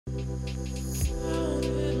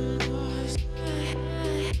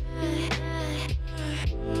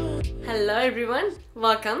Hello everyone,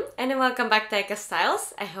 welcome back to Ayaka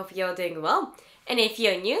Styles. I hope you're doing well. And if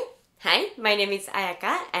you're new, hi, my name is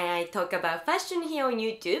Ayaka and I talk about fashion here on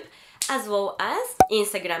YouTube as well as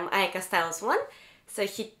Instagram ayakastyles1. So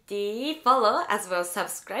hit the follow as well as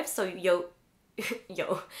subscribe so you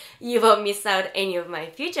won't miss out any of my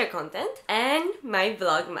future content and my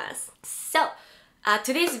vlogmas. So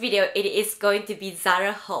today's video, it is going to be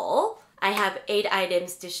Zara haul. I have 8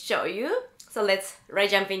 items to show you. So let's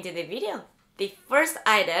jump into the video. The first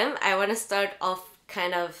item, I want to start off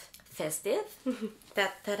kind of festive. Da,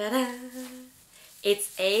 da, da, da.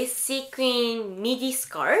 It's a sequin midi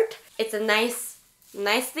skirt. It's a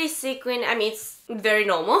nicely sequin. I mean, it's very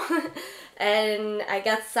normal. And I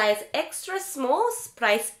got size extra small.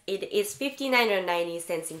 Price it is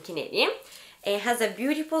 59.90 in Canadian. It has a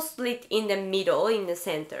beautiful slit in the middle, in the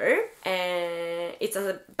center, and it's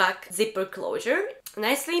a back zipper closure.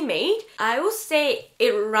 Nicely made. I would say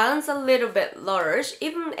it runs a little bit large.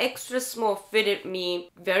 Even extra small fitted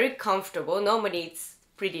me very comfortable. Normally it's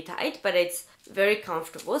pretty tight, but it's very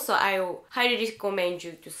comfortable. So I highly recommend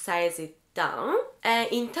you to size it down.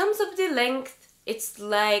 In terms of the length, it's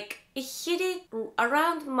like it hit it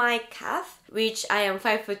around my calf, which I am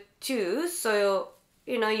 5'2", so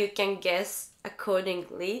you know you can guess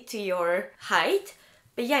accordingly to your height.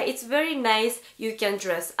 But yeah, it's very nice. You can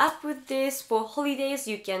dress up with this for holidays.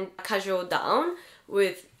 You can casual down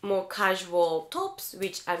with more casual tops,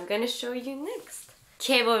 which I'm gonna show you next.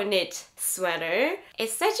 Cable knit sweater.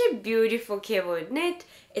 It's such a beautiful cable knit.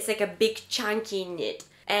 It's like a big chunky knit.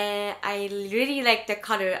 And I really like the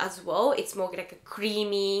color as well. It's more like a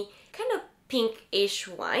creamy, kind of pinkish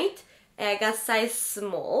white. And I got size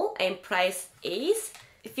small and price is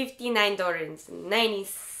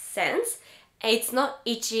 $59.90. It's not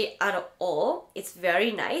itchy at all. It's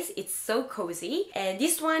very nice. It's so cozy. And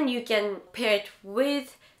this one you can pair it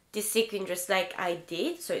with the sequin dress like I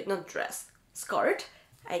did. So not dress, skirt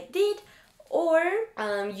I did. Or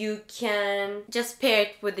you can just pair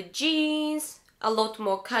it with the jeans. A lot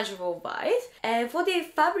more casual vibe. And for the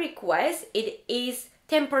fabric wise, it is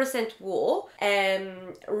 10% wool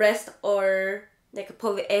and rest or like a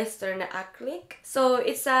polyester and acrylic. So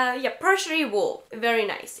it's partially wool. Very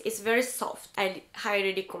nice. It's very soft. I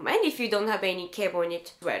highly recommend if you don't have any cable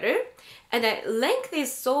knit sweater. And the length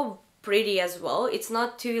is so pretty as well. It's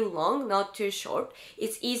not too long, not too short.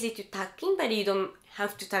 It's easy to tuck in, but you don't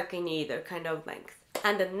have to tuck in either kind of length.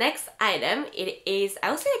 And the next item, it is,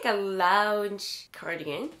 I would say like a lounge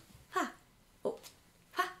cardigan.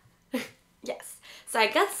 Yes. So I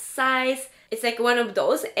got size, it's like one of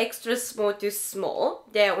those extra small to small.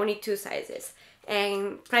 There are only 2 sizes.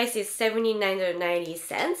 And price is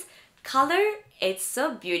 $79.90. Color, it's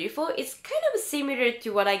so beautiful. It's kind of similar to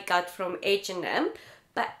what I got from H&M.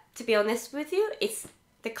 But to be honest with you,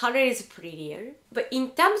 the color is prettier. But in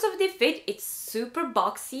terms of the fit, it's super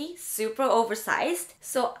boxy, super oversized.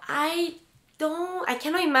 So I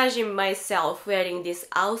cannot imagine myself wearing this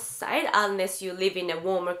outside unless you live in a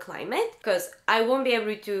warmer climate, because I won't be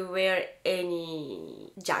able to wear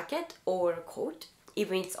any jacket or coat,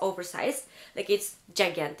 even it's oversized, like it's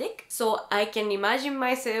gigantic. So I can imagine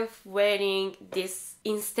myself wearing this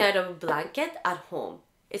instead of blanket at home.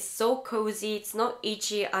 It's so cozy, it's not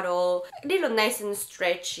itchy at all, a little nice and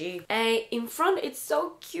stretchy. And in front, it's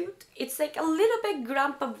so cute. It's like a little bit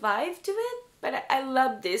grandpa vibe to it. But I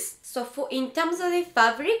love this. So in terms of the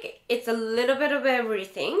fabric, it's a little bit of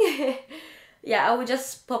everything. Yeah, I will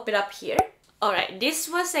just pop it up here. Alright, this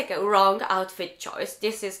was like a wrong outfit choice.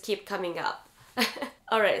 This is keep coming up.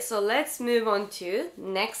 Alright, so let's move on to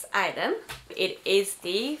next item. It is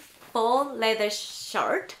the faux leather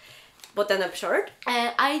shirt, button-up shirt.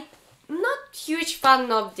 And I'm not huge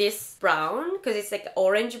fan of this brown because it's like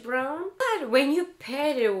orange brown, but when you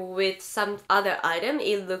pair it with some other item,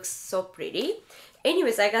 it looks so pretty.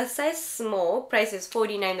 Anyways, I got size small, price is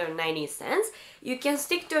 $49.90. You can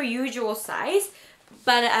stick to your usual size,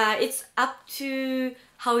 but it's up to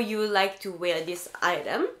how you like to wear this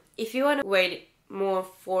item. If you want to wear it more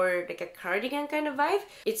for like a cardigan kind of vibe,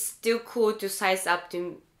 it's still cool to size up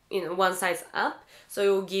to, you know, one size up, so it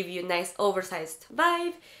will give you a nice oversized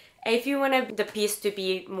vibe. If you want the piece to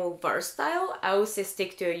be more versatile, I would say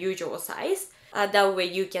stick to your usual size. That way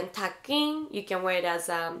you can tuck in, you can wear it as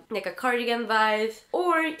like a cardigan vibe.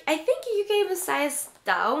 Or I think you can even size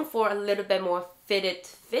down for a little bit more fitted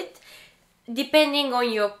fit. Depending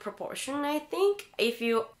on your proportion, I think. If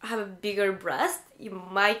you have a bigger breast, you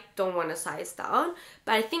might don't want to size down.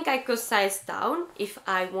 But I think I could size down if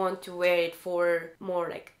I want to wear it for more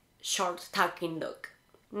like short tuck-in look.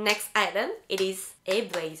 Next item, it is a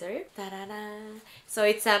blazer. Ta-da-da. So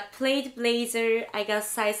it's a plaid blazer. I got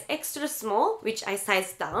size extra small, which I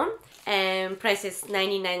sized down, and price is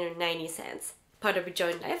 99.90, part of a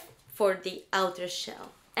joint knife for the outer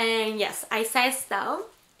shell. And yes, I sized down.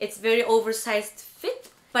 It's very oversized fit,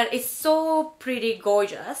 but it's so pretty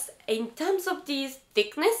gorgeous. In terms of the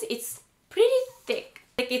thickness, it's pretty thick.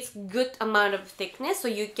 Like it's good amount of thickness, so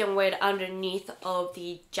you can wear it underneath of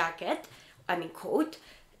the jacket, coat,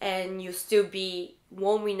 and you still be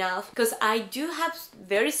warm enough. Because I do have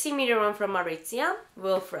very similar one from Aritzia,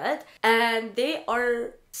 Wilfred, and they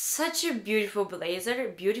are such a beautiful blazer,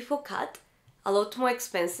 beautiful cut, a lot more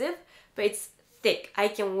expensive, but it's thick. I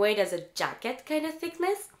can wear it as a jacket kind of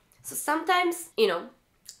thickness. So sometimes,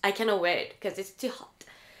 I cannot wear it because it's too hot.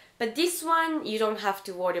 But this one, you don't have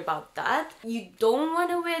to worry about that. You don't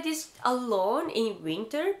want to wear this alone in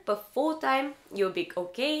winter, but fall time, you'll be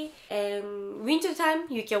okay. And winter time,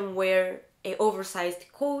 you can wear an oversized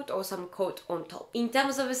coat or some coat on top. In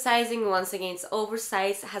terms of sizing, once again, it's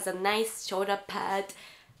oversized, has a nice shoulder pad.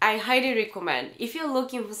 I highly recommend. If you're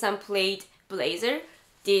looking for some plaid blazer,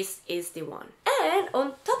 this is the one. And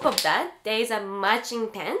on top of that, there is a matching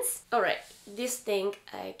pants. Alright, this thing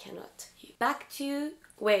I cannot. Back to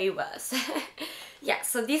where it was. Yeah,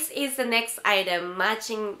 so this is the next item,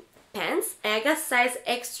 matching pants. And I got size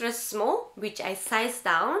extra small, which I sized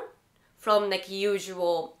down from like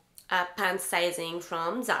usual pants sizing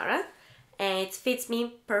from Zara. And it fits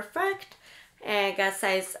me perfect. And I got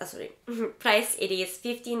size, price, it is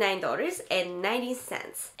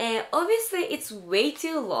 $59.90. And obviously it's way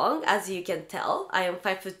too long, as you can tell. I am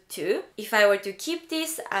 5'2". If I were to keep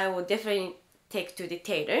this, I would definitely take to the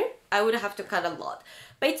tailor. I would have to cut a lot.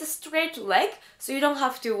 But it's a straight leg, so you don't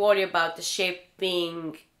have to worry about the shape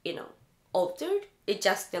being, altered. It's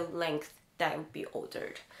just the length that will be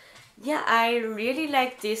altered. Yeah, I really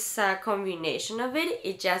like this combination of it.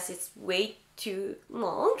 It's way too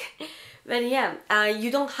long. But yeah,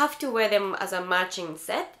 you don't have to wear them as a matching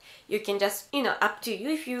set. You can just, up to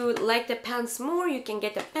you. If you like the pants more, you can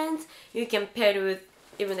get the pants. You can pair it with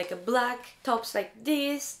even like a black tops like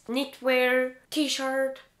this, knitwear,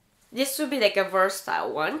 t-shirt. This would be like a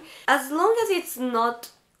versatile one. As long as it's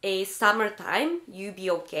not a summertime, you'll be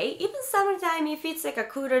okay. Even summertime, if it's like a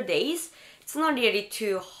cooler days, it's not really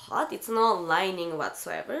too hot. It's not lining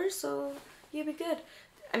whatsoever, so you'll be good.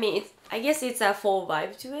 I guess it's a fall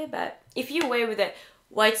vibe to it, but if you wear with a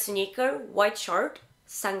white sneaker, white shirt,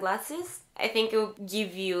 sunglasses, I think it will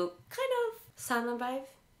give you kind of summer vibe.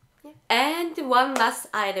 Yeah. And one last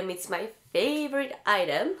item, it's my favorite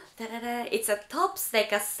item. Ta-da-da. It's a tops,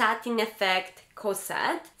 like a satin effect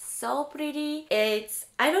corset. So pretty. I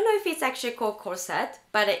don't know if it's actually called corset,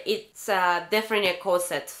 but it's definitely a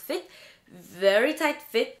corset fit. Very tight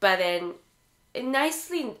fit, but then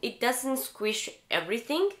it doesn't squish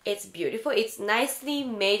everything. It's beautiful. It's nicely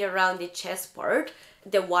made around the chest part.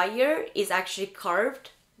 The wire is actually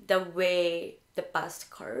carved the way the bust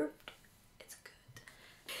curved. It's good.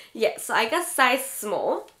 Yeah, so I got size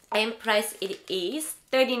small, and price it is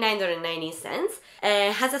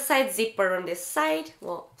 $39.90. Has a side zipper on this side.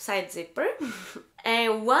 Well, side zipper.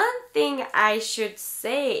 And one thing I should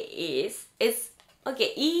say is it's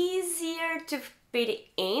easier to fit it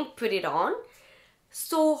in, put it on.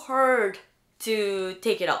 So hard to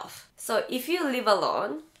take it off. So if you live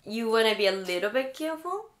alone, you want to be a little bit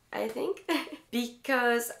careful, I think.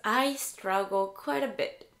 Because I struggle quite a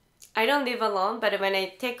bit. I don't live alone, but when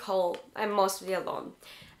I take home, I'm mostly alone.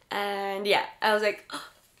 And yeah, I was like, oh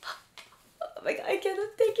my god, I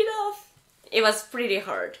cannot take it off. It was pretty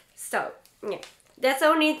hard. So yeah, that's the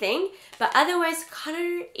only thing. But otherwise,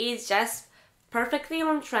 color is just perfectly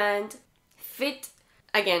on trend. Fit,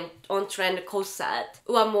 again, on trend corset.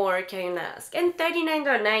 What more can you ask? And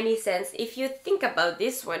 $39.90, if you think about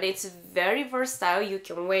this one, it's very versatile. You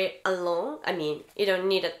can wear it alone. You don't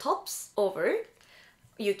need a tops over.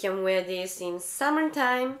 You can wear this in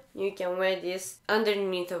summertime. You can wear this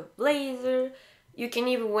underneath a blazer. You can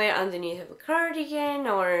even wear underneath of a cardigan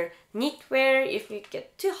or knitwear. If you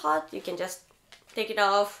get too hot, you can just take it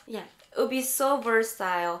off. Yeah, it would be so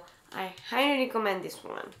versatile. I highly recommend this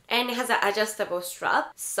one. And it has an adjustable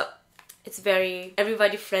strap, so it's very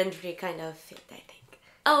everybody friendly kind of fit, I think.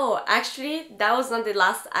 Oh, actually, that was not the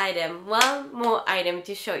last item. One more item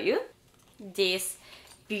to show you. This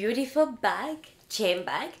beautiful bag, chain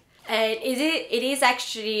bag. And it is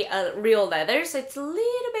actually a real leather, so it's a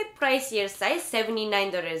little bit pricier size,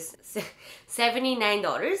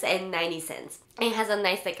 $79.90. It has a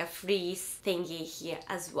nice like a fleece thingy here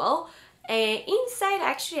as well. Inside,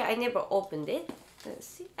 actually, I never opened it. Let's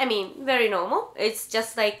see. I mean, very normal. It's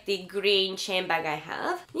just like the green chain bag I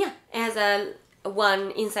have. Yeah, it has a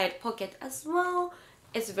one inside pocket as well.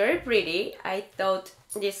 It's very pretty. I thought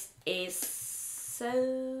this is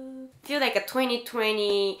so... feel like a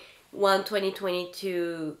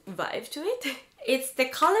 2021-2022 vibe to it. It's the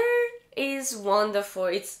color is wonderful.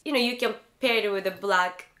 It's, you know, you can pair it with a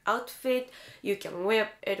black outfit. You can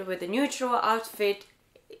wear it with a neutral outfit.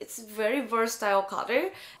 It's very versatile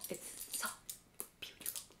color. It's so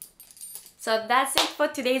beautiful. So that's it for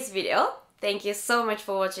today's video. Thank you so much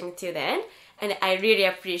for watching till then. And I really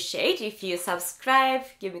appreciate if you subscribe,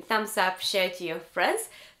 give me thumbs up, share to your friends.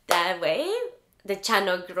 That way, the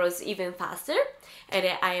channel grows even faster. And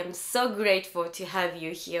I am so grateful to have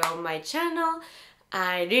you here on my channel.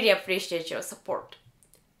 I really appreciate your support.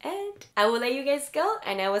 And I will let you guys go,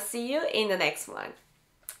 and I will see you in the next one.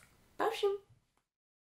 Bye.